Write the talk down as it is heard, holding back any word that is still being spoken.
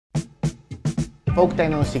Folk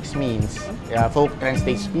 1006 means, folk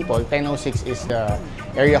translates people, 1006 is the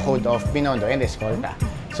area code of Binondo and Escolta.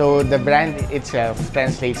 So the brand itself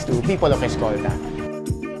translates to people of Escolta.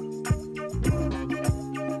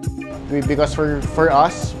 Because for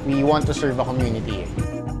us, we want to serve a community.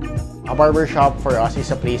 A barbershop for us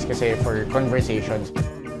is a place kasi for conversations.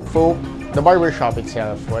 Folk, the barbershop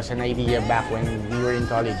itself was an idea back when we were in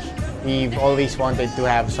college. We've always wanted to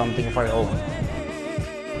have something of our own.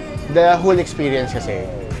 The whole experience kasi,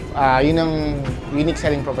 yun ang unique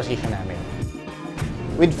selling proposition namin.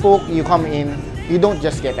 With Folk, you come in, you don't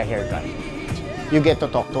just get a haircut. You get to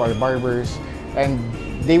talk to our barbers, and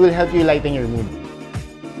they will help you lighten your mood.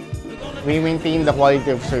 We maintain the quality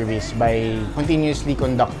of service by continuously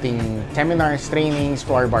conducting seminars, trainings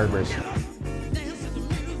to our barbers.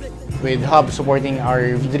 With Hub supporting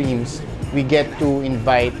our dreams, we get to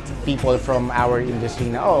invite people from our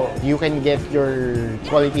industry na, oh, you can get your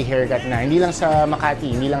quality haircut na hindi lang sa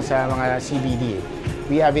Makati, hindi lang sa mga CBD.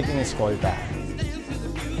 We have it in Escolta.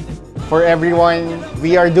 For everyone,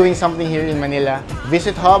 we are doing something here in Manila.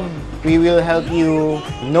 Visit Hub. We will help you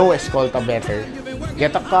know Escolta better.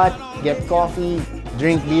 Get a cut, get coffee,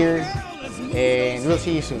 drink beer, and we'll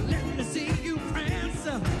see you soon.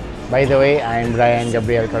 By the way, I'm Brian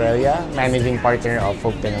Gabriel Correlia, managing partner of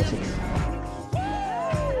Folk 1006.